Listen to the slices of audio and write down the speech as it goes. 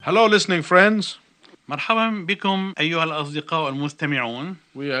Hello listening friends. مرحبا بكم أيها الأصدقاء المستمعون.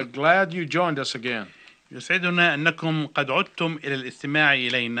 We are glad you joined us again. يسعدنا أنكم قد عدتم إلى الاستماع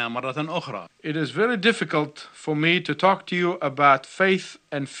إلينا مرة أخرى. It is very difficult for me to talk to you about faith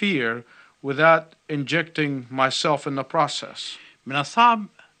and fear without injecting myself in the process. من الصعب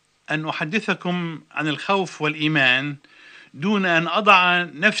أن أحدثكم عن الخوف والإيمان دون أن أضع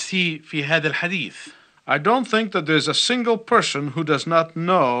نفسي في هذا الحديث. I don't think that there's a single person who does not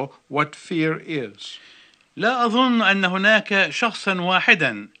know what fear is. لا أظن أن هناك شخصا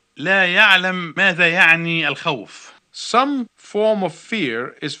واحدا لا يعلم ماذا يعني الخوف. Some form of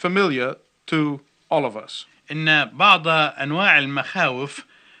fear is familiar to all of us. إن بعض أنواع المخاوف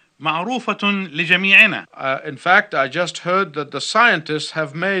معروفة لجميعنا. In fact, I just heard that the scientists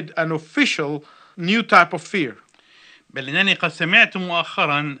have made an official new type of fear. بل إنني قد سمعت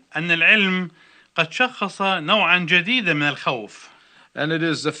مؤخرا أن العلم قد شخص نوعا جديدا من الخوف. And it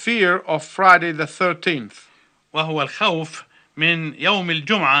is the fear of Friday the 13th. وهو الخوف من يوم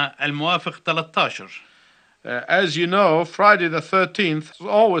الجمعة الموافق 13. As you know, Friday the 13th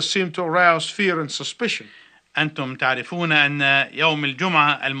always seemed to arouse fear and suspicion. أنتم تعرفون أن يوم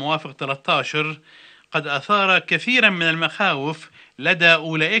الجمعة الموافق 13 قد أثار كثيرا من المخاوف لدى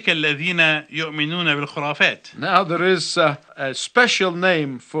أولئك الذين يؤمنون بالخرافات. Now there is a special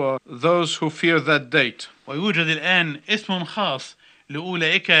name for those who fear that date. ويوجد الآن اسم خاص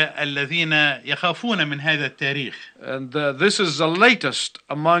لأولئك الذين يخافون من هذا التاريخ. And this is the latest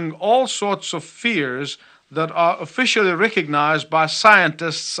among all sorts of fears that are officially recognized by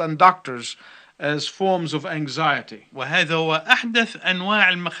scientists and doctors as forms of anxiety. وهذا هو أحدث أنواع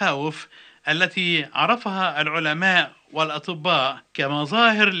المخاوف التي عرفها العلماء والأطباء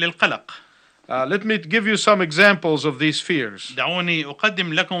كمظاهر للقلق. Let me give you some examples of these fears. دعوني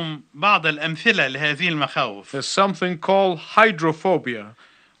أقدم لكم بعض الأمثلة لهذه المخاوف. There's something called hydrophobia.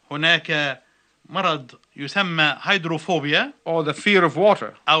 هناك مرض يسمى هيدروفوبيا Or the fear of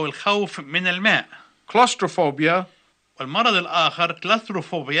water. أو الخوف من الماء. Claustrophobia والمرض الآخر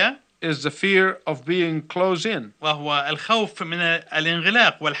كلاستروفوبيا is the fear of being closed in. وهو الخوف من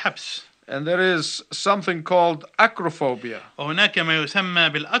الانغلاق والحبس. And there is something called acrophobia. وهناك ما يسمى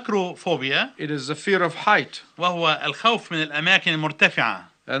بالأكروفوبيا It is the fear of height. وهو الخوف من الأماكن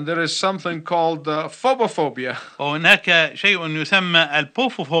المرتفعة. And there is something called phobophobia, وهناك شيء يسمى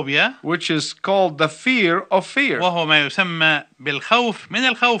البوفوفوبيا which is called the fear of fear. وهو ما يسمى بالخوف من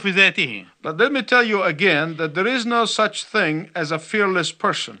الخوف ذاته. But let me tell you again that there is no such thing as a fearless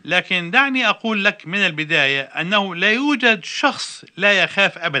person. لكن دعني أقول لك من البداية أنه لا يوجد شخص لا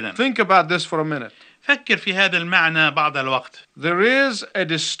يخاف أبدا. Think about this for a minute. فكر في هذا المعنى بعض الوقت. There is a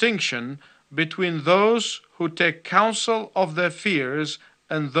distinction between those who take counsel of their fears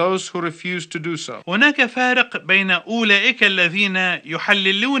and those who refuse to do so. هناك فارق بين أولئك الذين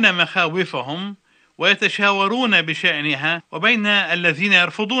يحللون مخاوفهم ويتشاورون بشأنها وبين الذين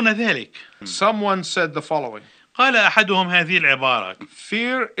يرفضون ذلك. Someone said the following. قال أحدهم هذه العبارة: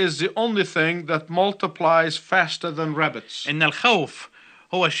 Fear is the only thing that multiplies faster than rabbits. إن الخوف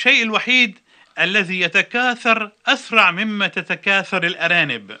هو الشيء الوحيد الذي يتكاثر أسرع مما تتكاثر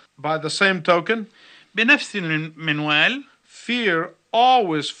الأرانب. By the same token, بنفس المنوال fear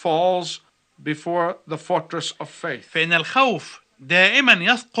always falls before the fortress of faith. فإن الخوف دائما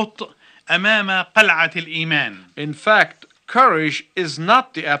يسقط أمام قلعة الإيمان. In fact, courage is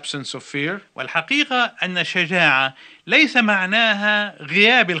not the absence of fear, والحقيقة أن الشجاعة ليس معناها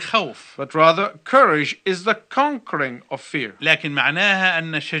غياب الخوف، but rather courage is the conquering of fear. لكن معناها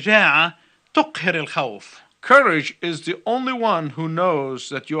أن الشجاعة تقهر الخوف. Courage is the only one who knows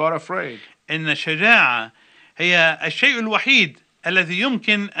that you are afraid. إن الشجاعة هي الشيء الوحيد الذي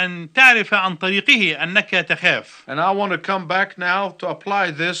يمكن أن تعرف عن طريقه أنك تخاف. And I want to come back now to apply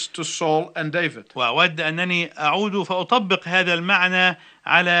this to Saul and David. وأود أنني أعود فأطبق هذا المعنى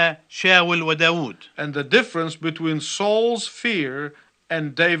على شاول وداود. And the difference between Saul's fear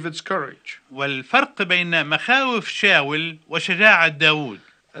and David's courage. والفرق بين مخاوف شاول وشجاعة داود.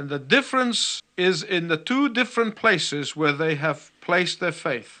 And the difference is in the two different places where they have placed their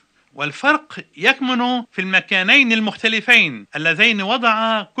faith. والفرق يكمن في المكانين المختلفين اللذين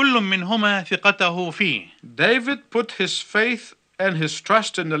وضع كل منهما ثقته فيه. David put his faith and his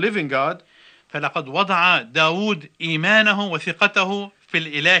trust in the living God. فلقد وضع داود إيمانه وثقته في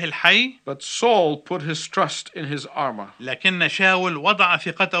الإله الحي. But Saul put his trust in his armor. لكن شاول وضع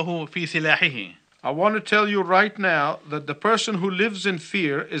ثقته في سلاحه. I want to tell you right now that the person who lives in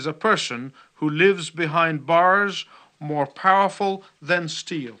fear is a person who lives behind bars more powerful than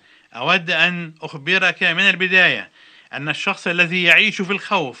steel. أود أن أخبرك من البداية أن الشخص الذي يعيش في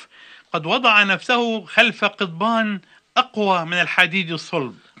الخوف قد وضع نفسه خلف قضبان أقوى من الحديد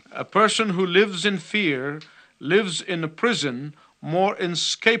الصلب. A person who lives in fear lives in a prison more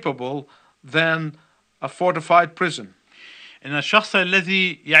inescapable than a fortified prison. إن الشخص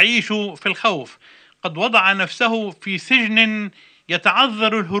الذي يعيش في الخوف قد وضع نفسه في سجن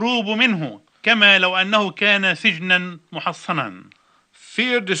يتعذر الهروب منه، كما لو أنه كان سجنا محصنا.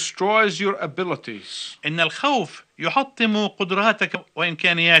 Fear destroys your abilities. إن الخوف يحطم قدراتك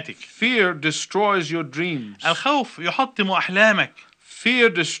وإمكانياتك. Fear destroys your dreams. الخوف يحطم أحلامك. Fear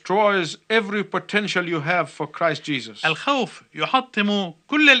destroys every potential you have for Christ Jesus. الخوف يحطم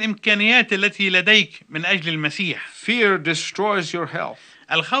كل الإمكانيات التي لديك من أجل المسيح. Fear destroys your health.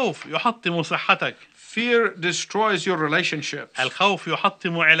 الخوف يحطم صحتك. Fear destroys your relationships. الخوف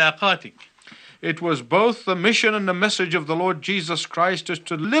يحطم علاقاتك. It was both the mission and the message of the Lord Jesus Christ is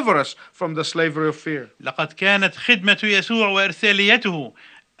to deliver us from the slavery of fear. لقد كانت خدمة يسوع وإرساليته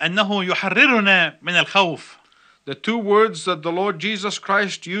أنه يحررنا من الخوف. The two words that the Lord Jesus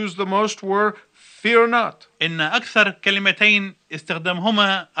Christ used the most were fear not. إن أكثر كلمتين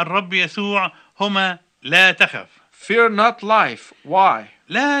استخدمهما الرب يسوع هما لا تخف. Fear not life. Why?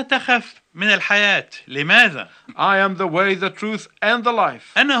 لا تخف من الحياة. لماذا؟ I am the way, the truth, and the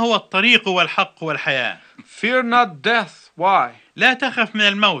life. أنا هو الطريق والحق والحياة. Fear not death. Why? لا تخف من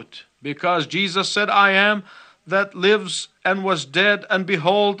الموت. Because Jesus said, I am that lives and was dead, and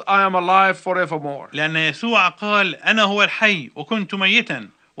behold, I am alive forevermore. لأن يسوع قال أنا هو الحي وكنت ميتا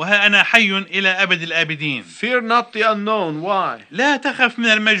وها أنا حي إلى أبد الآبدين. Fear not the unknown. Why? لا تخف من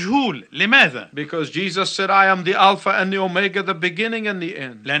المجهول. لماذا؟ Because Jesus said, I am the Alpha and the Omega, the beginning and the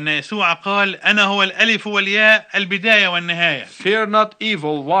end. لأن يسوع قال أنا هو الألف والياء البداية والنهاية. Fear not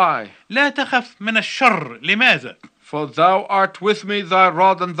evil. Why? لا تخف من الشر. لماذا؟ For thou art with me, thy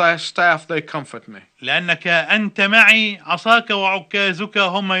rod and thy staff, they comfort me. لأنك أنت معي عصاك وعكازك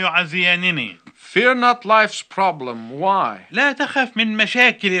هما يعزيانني. Fear not life's problem. Why? لا تخف من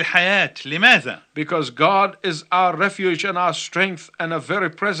مشاكل الحياة. لماذا؟ Because God is our refuge and our strength and a very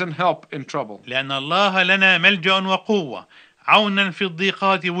present help in trouble. لأن الله لنا ملجأ وقوة عونا في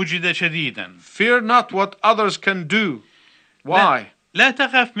الضيقات وجد شديدا. Fear not what others can do. Why? لا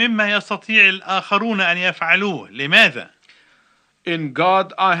تخف مما يستطيع الآخرون أن يفعلوه. لماذا؟ In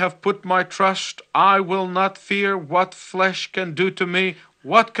God I have put my trust. I will not fear what flesh can do to me.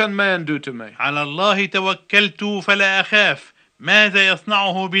 What can man do to me? على الله توكلت فلا أخاف ماذا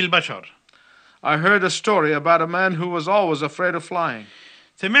يصنعه بالبشر. I heard a story about a man who was always afraid of flying.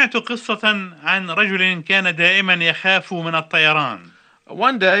 سمعت قصة عن رجل كان دائما يخاف من الطيران.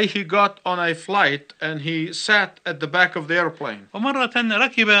 One day he got on a flight and he sat at the back of the airplane. ومرة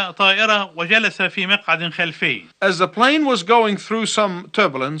ركب طائرة وجلس في مقعد خلفي. As the plane was going through some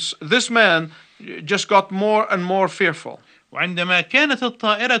turbulence, this man just got more and more fearful. وعندما كانت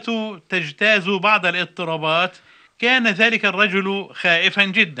الطائرة تجتاز بعض الاضطرابات كان ذلك الرجل خائفا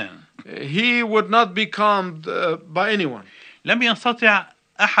جدا. He would not be calmed by anyone. لم يستطع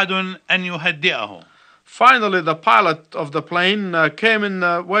أحد أن يهدئه. Finally, the pilot of the plane came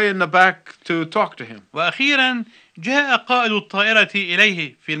way in the back to talk to him. وأخيرا جاء قائد الطائرة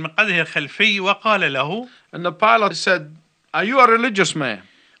إليه في مقعده الخلفي وقال له. And the pilot said, "Are you a religious man?"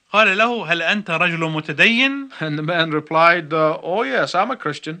 قال له هل أنت رجل متدين؟ And the man replied, "Oh yes, I'm a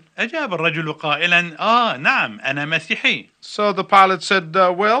Christian." أجاب الرجل قائلا نعم أنا مسيحي. So the pilot said,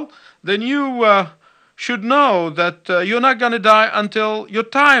 "Well, then you should know that you're not going to die until your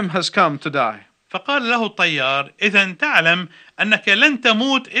time has come to die." فقال له الطيار إذن تعلم أنك لن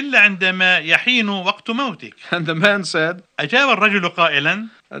تموت إلا عندما يحين وقت موتك. And the man said, أجاب الرجل قائلا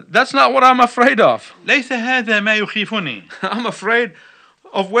 "That's not what I'm afraid of. ليس هذا ما يخيفني. I'm afraid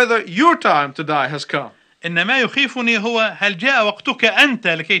of whether your time to die has come." إن ما يخيفني هو هل جاء وقتك أنت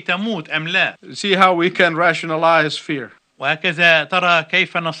لكي تموت أم لا. See how we can rationalize fear. وهكذا ترى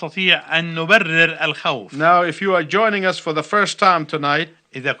كيف نستطيع أن نبرر الخوف. Now, if you are joining us for the first time tonight,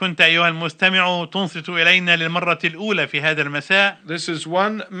 إذا كنت أيها المستمع تنصت إلينا للمرة الأولى في هذا المساء، this is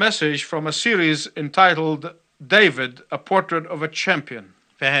one message from a series entitled David, a Portrait of a Champion.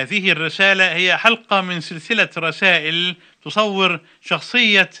 فهذه الرسالة هي حلقة من سلسلة رسائل تصور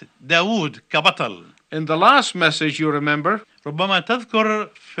شخصية داود كبطل. In the last message, you remember, ربما تذكر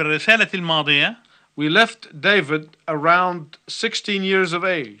في الرسالة الماضية we left David around 16 years of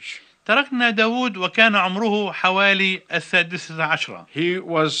age. تركنا داود وكان عمره حوالي 16. He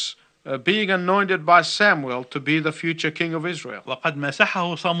was being anointed by Samuel to be the future king of Israel. وقد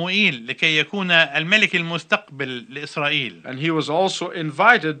مسحه صموئيل لكي يكون الملك المستقبل لإسرائيل. And he was also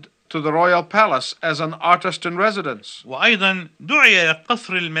invited to the royal palace as an artist in residence. وأيضا دعي إلى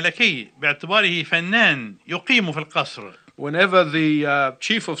القصر الملكي باعتباره فنان يقيم في القصر. Whenever the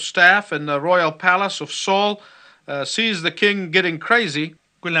chief of staff in the royal palace of Saul sees the king getting crazy,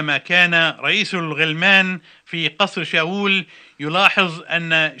 كلما كان رئيس الغلمان في قصر شاول يلاحظ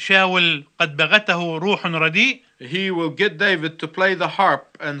أن شاول قد بغته روح رديء، he will get David to play the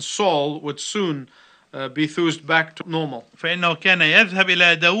harp and Saul would soon be thused back to normal. فإنه كان يذهب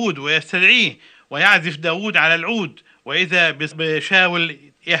إلى داود ويستدعيه ويعزف داود على العود، وإذا بشاول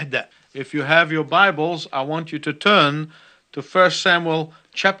يهدأ. If you have your Bibles, I want you to turn to 1 Samuel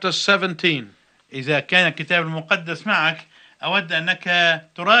chapter 17. إذا كان الكتاب المقدس معك أود أنك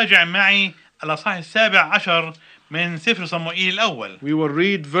تراجع معي الأصحاح 17 من سفر صموئيل الأول. We will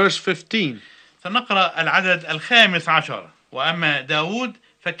read verse 15. سنقرأ العدد 15. وأما داود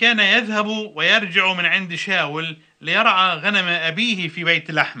فكان يذهب ويرجع من عند شاول ليرعى غنم أبيه في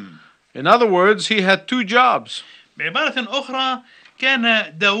بيت لحم. In other words, he had two jobs. بعبارة أخرى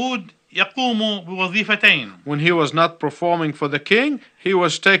كان داود يقوم بوظيفتين. When he was not performing for the king, he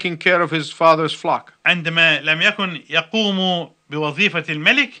was taking care of his father's flock. عندما لم يكن يقوم بوظيفة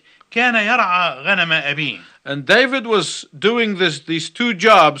الملك كان يرعى غنم أبيه. And David was doing these two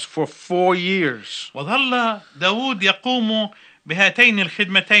jobs for 4 years. وظل داود يقوم بهاتين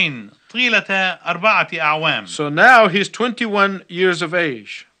الخدمتين طيلة 4 أعوام. So now he's 21 years of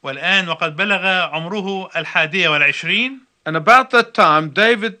age. والآن وقد بلغ عمره 21. And about that time,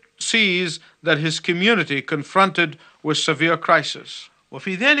 David sees that his community confronted with severe crisis.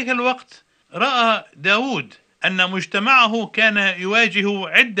 وفي ذلك الوقت رأى داود أن مجتمعه كان يواجه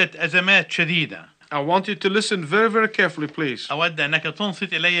عدة أزمات شديدة. I want you to listen very, very carefully, please. أود أنك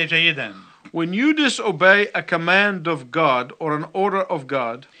تنصت إلي جيدا. When you disobey a command of God or an order of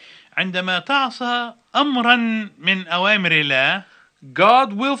God, عندما تعصى أمرا من أوامر الله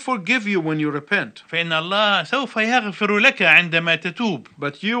God will forgive you when you repent. فإن الله سوف يغفر لك عندما تتوب.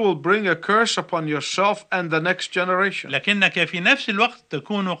 But you will bring a curse upon yourself and the next generation. لكنك في نفس الوقت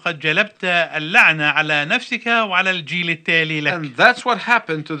تكون قد جلبت اللعنة على نفسك وعلى الجيل التالي لك. And that's what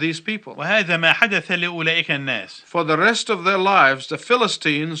happened to these people. وهذا ما حدث لأولئك الناس. For the rest of their lives, the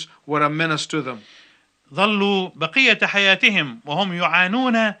Philistines were a menace to them. ظلوا بقية حياتهم وهم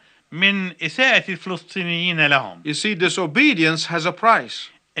يعانون من إساءة الفلسطينيين لهم. You see, disobedience has a price.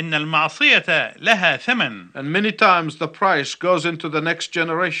 إن المعصية لها ثمن. And many times the price goes into the next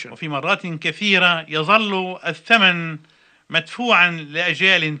generation. وفي مرات كثيرة يظل الثمن مدفوعا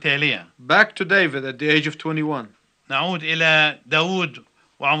لأجيال تالية. Back to David at the age of 21. نعود إلى داود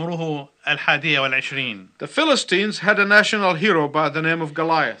وعمره 21. The Philistines had a national hero by the name of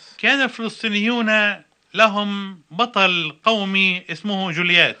Goliath. كان الفلسطينيون لهم بطل قومي اسمه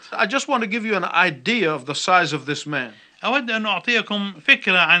جوليات. I just want to give you an idea of the size of this man. أود أن أعطيكم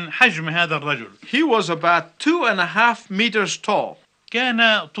فكرة عن حجم هذا الرجل. He was about 2.5 meters tall.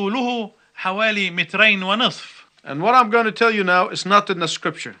 كان طوله حوالي 2.5 متر. And what I'm going to tell you now is not in the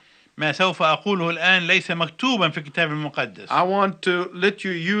scripture. ما سوف أقوله الآن ليس مكتوبا في الكتاب المقدس. I want to let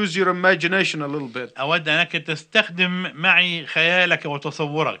you use your imagination a little bit. أود أنك تستخدم معي خيالك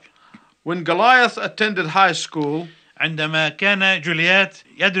وتصورك. When Goliath attended high school, عندما كان جوليات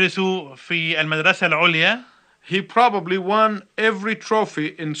يدرس في المدرسة العليا he probably won every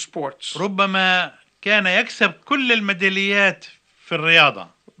trophy in sports. ربما كان يكسب كل الميداليات في الرياضة.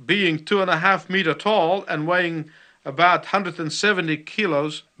 Being 2.5 meter tall and weighing about 170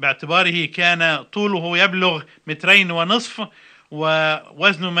 kilos, باعتباره كان طوله يبلغ 2.5 متر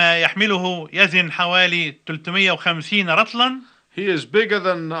ووزن ما يحمله يزن حوالي 350 رطلا. he is bigger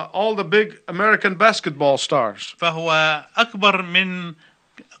than all the big American basketball stars. فهو أكبر من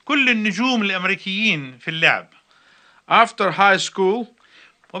كل النجوم الأمريكيين في اللعب. After high school,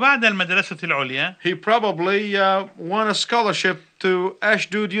 وبعد المدرسة العليا he probably won a scholarship to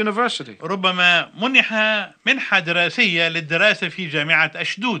Ashdod University. ربما منح منحة دراسية للدراسة في جامعة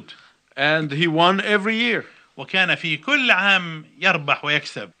أشدود. And he won every year. وكان في كل عام يربح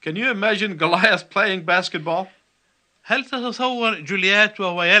ويكسب. Can you imagine Goliath playing basketball? هل تتصور جوليات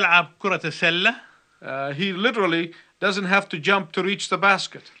وهو يلعب كرة السلة؟ He literally doesn't have to jump to reach the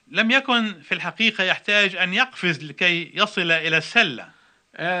basket. لم يكن في الحقيقة يحتاج أن يقفز لكي يصل إلى السلة.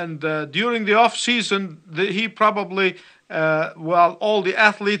 And during the off season, he probably, while all the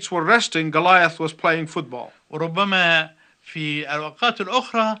athletes were resting, Goliath was playing football. وربما في الأوقات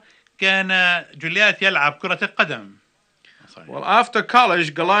الأخرى كان جوليات يلعب كرة القدم. Well, after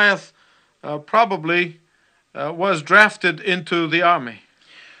college, Goliath probably was drafted into the army.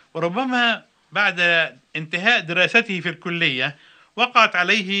 وربما بعد انتهاء دراسته في الكلية وقعت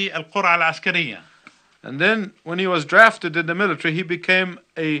عليه القرعة العسكرية. And then when he was drafted in the military, he became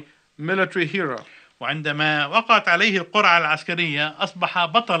a military hero. وعندما وقعت عليه القرعة العسكرية أصبح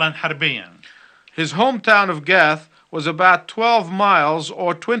بطلا حربيا. His hometown of Gath was about 12 miles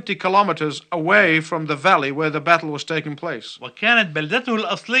or 20 kilometers away from the valley where the battle was taking place. وكانت بلدته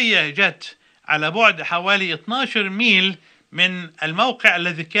الأصلية جت على بعد حوالي 12 ميل من الموقع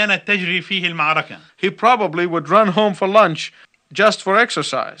الذي كانت تجري فيه المعركة. He probably would run home for lunch just for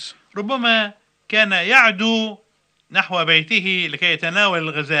exercise. ربما كان يعدو نحو بيته لكي يتناول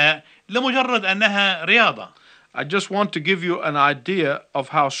الغذاء لمجرد أنها رياضة. I just want to give you an idea of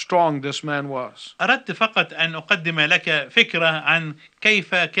how strong this man was. أردت فقط أن أقدم لك فكرة عن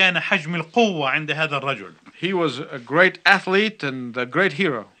كيف كان حجم القوة عند هذا الرجل. He was a great athlete and a great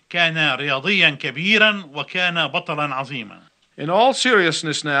hero. كان رياضيا كبيرا وكان بطلا عظيما. In all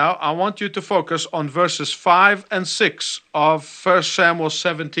seriousness now, I want you to focus on verses 5 and 6 of 1 Samuel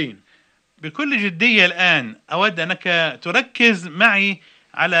 17. بكل جدية الآن أود أنك تركز معي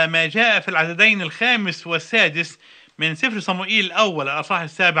على ما جاء في العددين الخامس والسادس من سفر صموئيل الأول الأصحاح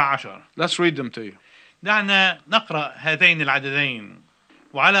 17. Let's read them to you. دعنا نقرأ هذين العددين.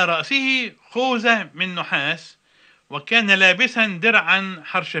 وعلى رأسه خوذة من نحاس، وكان لابسا درعا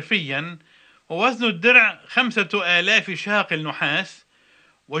حرشفيا، ووزن الدرع 5000 شاقل نحاس،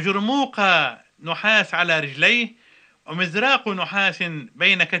 وجرموق نحاس على رجليه، ومزراق نحاس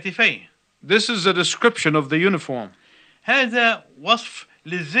بين كتفيه. This is a description of the uniform. هذا وصف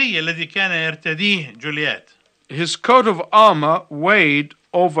للزي الذي كان يرتديه جوليات. His coat of armor weighed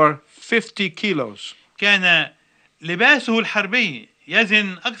over 50 kilos. كان لباسه الحربي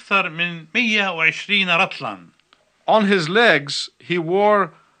يزن أكثر من 120 رطلا. On his legs, he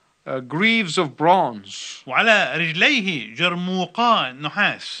wore greaves of bronze. وعلى رجليه جرموقا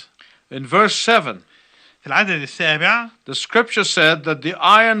نحاس. In verse 7, في العدد السابع, the scripture said that the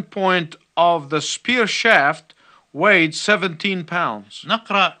iron point of the spear shaft weighed 17 pounds.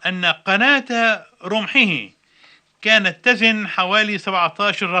 نقرأ أن قناة رمحه كانت تزن حوالي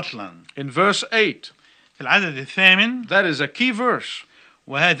 17 رطلا. In verse 8, في العدد الثامن, that is a key verse.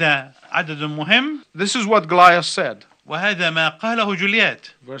 وهذا عدد مهم، This is what Goliath said. وهذا ما قاله جوليات.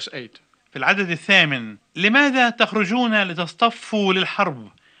 Verse 8. في العدد الثامن: لماذا تخرجون لتصطفوا للحرب؟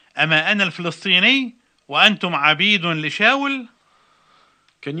 أما أنا الفلسطيني وأنتم عبيد لشاول؟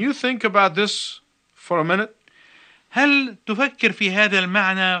 Can you think about this for a minute? هل تفكر في هذا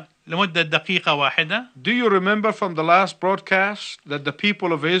المعنى لمدة دقيقة واحدة؟ Do you remember from the last broadcast that the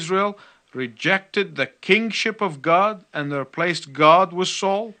people of Israel rejected the kingship of God and replaced God with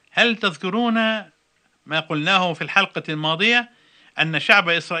Saul? هل تذكرون ما قلناه في الحلقة الماضية أن شعب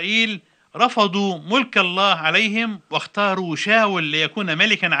إسرائيل رفضوا ملك الله عليهم واختاروا شاول ليكون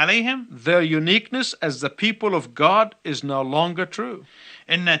ملكا عليهم؟ Their uniqueness as the people of God is no longer true.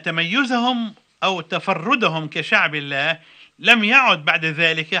 إن تميزهم أو تفردهم كشعب الله لم يعد بعد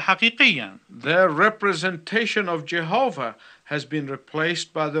ذلك حقيقيا. Their representation of Jehovah has been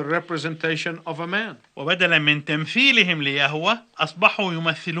replaced by the representation of a man. وبدلا من تمثيلهم ليهوه أصبحوا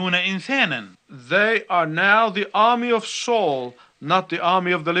يمثلون إنسانا. They are now the army of Saul, not the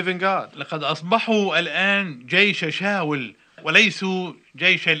army of the living God. لقد أصبحوا الآن جيش شاول وليسوا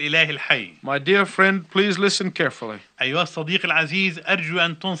جيش الإله الحي. My dear friend, please listen carefully. أيها الصديق العزيز، أرجو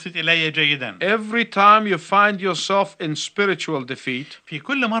أن تنصت إلي جيدا. Every time you find yourself in spiritual defeat, في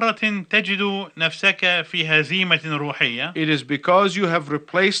كل مرة تجد نفسك في هزيمة روحية، it is because you have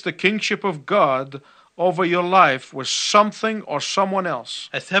replaced the kingship of God over your life with something or someone else.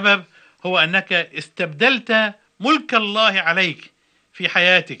 السبب هو أنك استبدلت ملك الله عليك في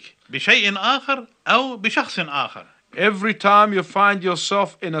حياتك بشيء آخر أو بشخص آخر. Every time you find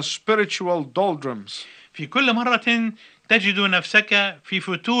yourself in a spiritual doldrums, في كل مرة تجد نفسك في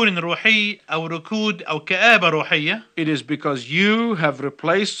فتور روحي أو ركود أو كآبة روحية، it is because you have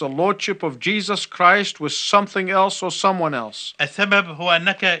replaced the lordship of Jesus Christ with something else or someone else. السبب هو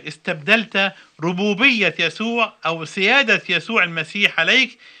أنك استبدلت ربوبية يسوع أو سيادة يسوع المسيح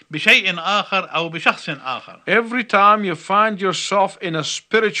عليك بشيء آخر أو بشخص آخر. Every time you find yourself in a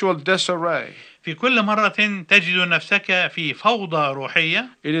spiritual disarray, في كل مرة تجد نفسك في فوضى روحية،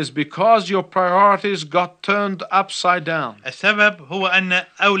 it is because your priorities got turned upside down. السبب هو أن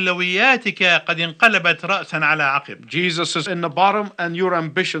أولوياتك قد انقلبت رأسا على عقب. Jesus is in the bottom and your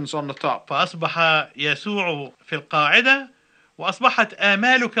ambitions on the top. فأصبح يسوع في القاعدة وأصبحت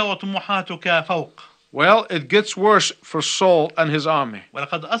آمالك وطموحاتك فوق. Well, it gets worse for Saul and his army.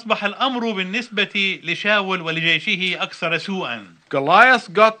 ولقد أصبح الأمر بالنسبة لشاول ولجيشه أكثر سوءا.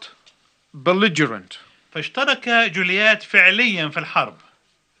 Goliath got belligerent. فاشترك جوليات فعليا في الحرب.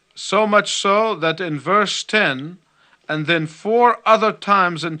 So much so that in verse 10 and then 4 other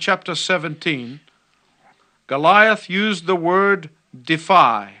times in chapter 17, Goliath used the word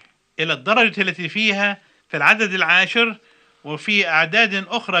defy. إلى الدرجة التي فيها في العدد 10 وفي أعداد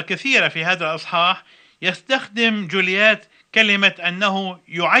أخرى كثيرة في هذا الأصحاح يستخدم جوليات كلمة أنه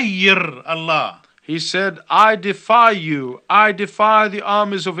يعير الله. He said, I defy you, I defy the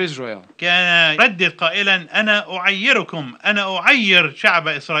armies of Israel. كان يردد قائلا أنا أعيركم، أنا أعير شعب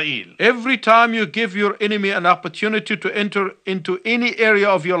إسرائيل. Every time you give your enemy an opportunity to enter into any area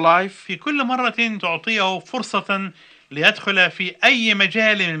of your life, في كل مرة تعطيه فرصة ليدخل في أي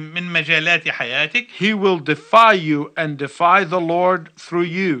مجال من مجالات حياتك، he will defy you and defy the Lord through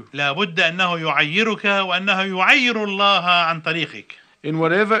you. لابد أنه يعيرك وأنه يعير الله عن طريقك. In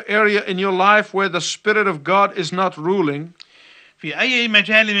whatever area in your life where the Spirit of God is not ruling, في أي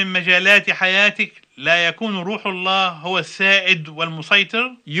مجال من مجالات حياتك لا يكون روح الله هو السائد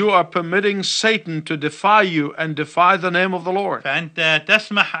والمسيطر، you are permitting Satan to defy you and defy the name of the Lord. فأنت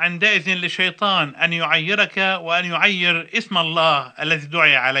تسمح عندئذ للشيطان أن يعيرك وأن يعير اسم الله الذي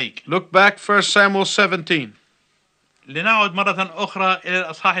دعي عليك. Look back 1 Samuel 17. لنعد مرة أخرى إلى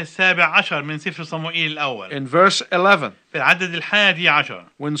الأصحاح 17 من سفر صموئيل الأول In verse 11, في العدد 11.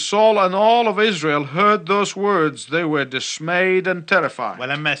 when Saul and all of Israel heard those words, they were dismayed and terrified.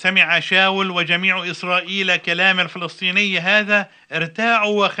 ولما سمع شاول وجميع إسرائيل كلام الفلسطيني هذا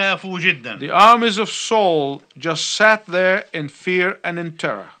ارتاعوا وخافوا جدا. The armies of Saul just sat there in fear and in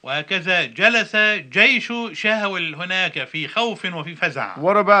terror. وهكذا جلس جيش شاول هناك في خوف وفي فزع.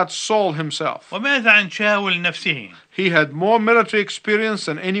 What about Saul himself? وماذا عن شاول نفسه؟ He had more military experience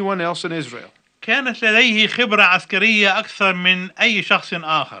than anyone else in Israel. كانت لديه خبرة عسكرية أكثر من أي شخص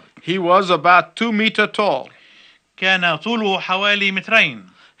آخر. He was about 2 meters tall. كان طوله حوالي 2 متر.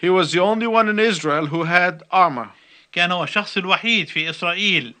 He was the only one in Israel who had armor. كان هو الشخص الوحيد في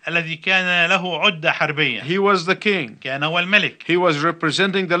إسرائيل الذي كان له عدة حربية. He was the king. كان هو الملك. He was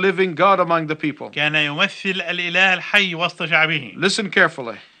representing the living God among the people. كان يمثل الإله الحي وسط شعبه. Listen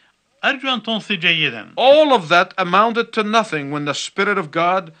carefully. أرجو أن تنصت جيدا. All of that amounted to nothing when the Spirit of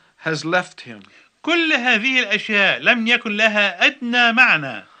God has left him. كل هذه الأشياء لم يكن لها أدنى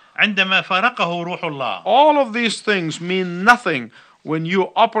معنى عندما فارقه روح الله. All of these things mean nothing when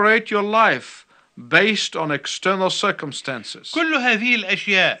you operate your life based on external circumstances. كل هذه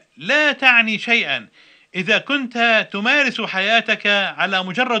الأشياء لا تعني شيئا إذا كنت تمارس حياتك على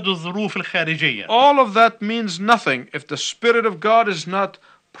مجرد الظروف الخارجية. All of that means nothing if the Spirit of God is not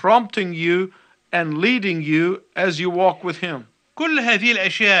prompting you and leading you as you walk with Him. كل هذه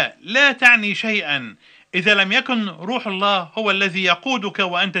الأشياء لا تعني شيئا إذا لم يكن روح الله هو الذي يقودك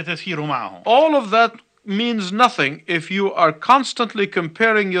وأنت تسير معه. All of that means nothing if you are constantly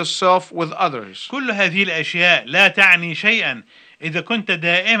comparing yourself with others. كل هذه الأشياء لا تعني شيئا إذا كنت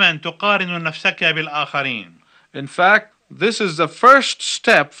دائما تقارن نفسك بالآخرين. In fact, this is the first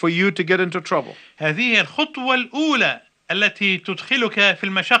step for you to get into trouble. هذه الخطوة الأولى التي تدخلك في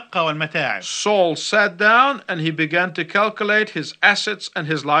المشقة والمتاعب. Saul sat down and he began to calculate his assets and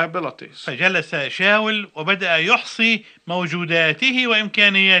his liabilities. فجلس شاول وبدأ يحصي موجوداته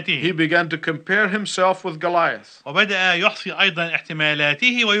وإمكانياته. He began to compare himself with Goliath. وبدأ يحصي أيضا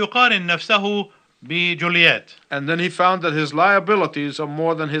احتمالاته ويقارن نفسه بجوليات. And then he found that his liabilities are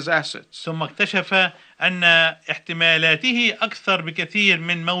more than his assets. ثم اكتشف أن احتمالاته أكثر بكثير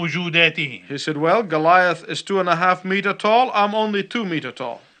من موجوداته. He said, well, Goliath is 2.5 meters tall. I'm only 2 meters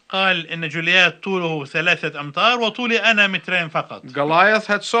tall. قال إن جوليات طوله 3 أمتار وطولي أنا 2 متر فقط. Goliath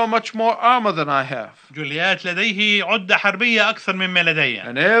had so much more armor than I have. جوليات لديه عدة حربية أكثر مما لدي.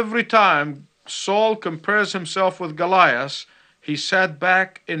 And every time Saul compares himself with Goliath, he sat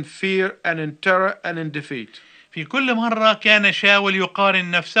back in fear and in terror and in defeat. في كل مرة كان شاول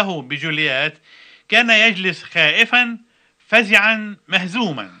يقارن نفسه بجوليات كان يجلس خائفا فزعا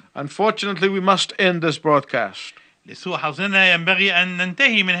مهزوما. Unfortunately, we must end this broadcast. لسوء حظنا ينبغي أن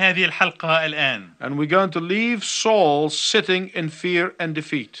ننتهي من هذه الحلقة الآن. And we're going to leave Saul sitting in fear and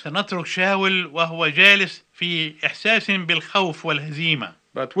defeat. سنترك شاول وهو جالس في إحساس بالخوف والهزيمة.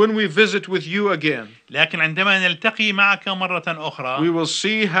 But when we visit with you again, لكن عندما نلتقي معك مرة أخرى we will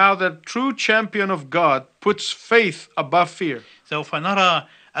see how the true champion of God puts faith above fear. سوف نرى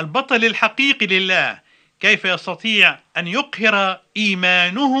البطل الحقيقي لله كيف يستطيع أن يقهر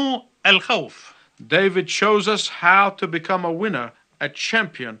إيمانه الخوف. David shows us how to become a winner, a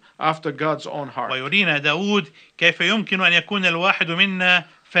champion after God's own heart. ويرينا داود كيف يمكن أن يكون الواحد منا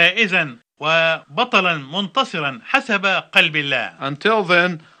فائزا وبطلا منتصرا حسب قلب الله. Until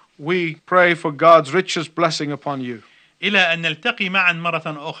then, we pray for God's richest blessing upon you. إلى أن نلتقي معا مرة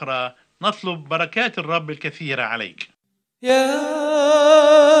أخرى نطلب بركات الرب الكثيرة عليك. يا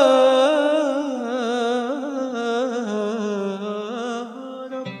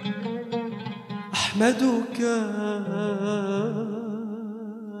رب أحمدك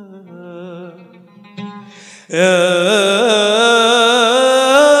يا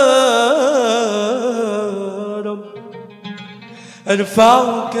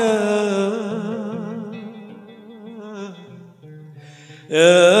أرفعك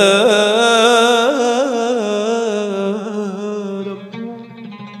يا رب،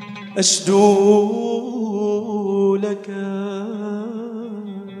 أشدو لك.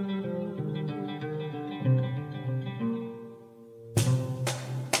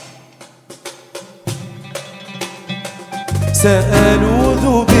 سألوذ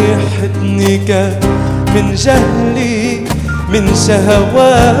بحضنك من جهلي من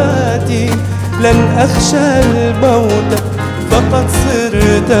شهواتي، لن أخشى الموت فقد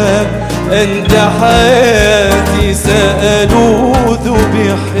صرت أنت حياتي. سألوذ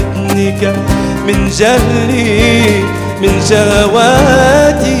بحضنك من جهلي من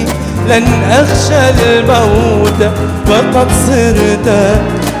شهواتي، لن أخشى الموت فقد صرت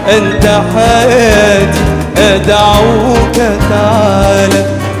أنت حياتي. أدعوك تعالى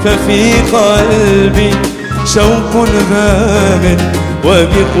ففي قلبي شوق غامر،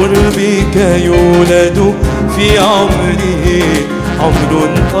 وبقربك يولد في عمري عمر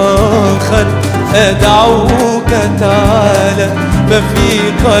آخر. أدعوك تعالى ففي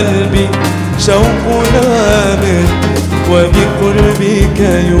قلبي شوق غامر، وبقربك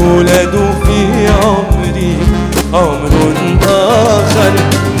يولد في عمري عمر آخر.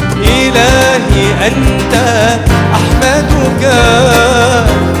 إلهي أنت أحمدك،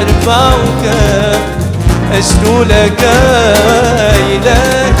 أرفعك، أشدو لك.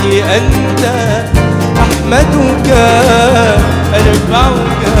 إلهي أنت أحمدك،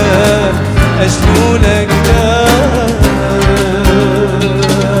 أرفعك، أشدو لك.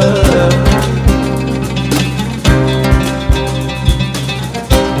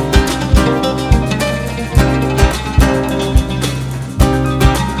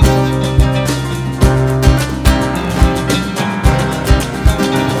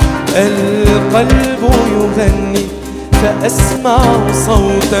 القلب يغني فأسمع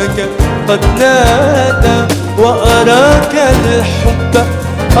صوتك قد نادى، وأراك الحب،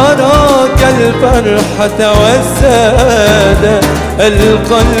 أراك الفرحة والسادة.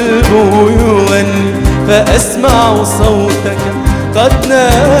 القلب يغني فأسمع صوتك قد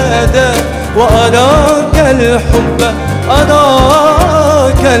نادى، وأراك الحب،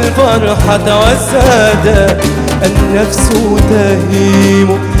 أراك الفرحة والسادة. النفس تهيم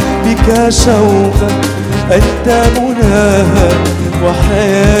بك شوقا، أنت مناها،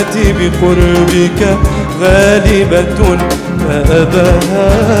 وحياتي بقربك غالبة ما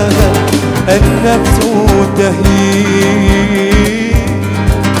أباها. النفس تهيم،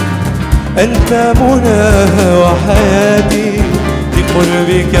 أنت مناها، وحياتي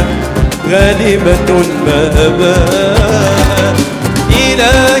بقربك غالبة ما أباها.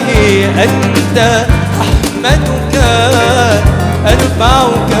 إلهي أنت أحمدك،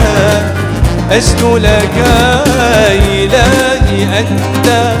 أرفعك، أشدو لك. إلهي أنت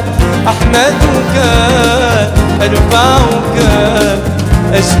أحمدك، أرفعك،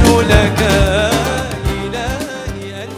 أشدو لك.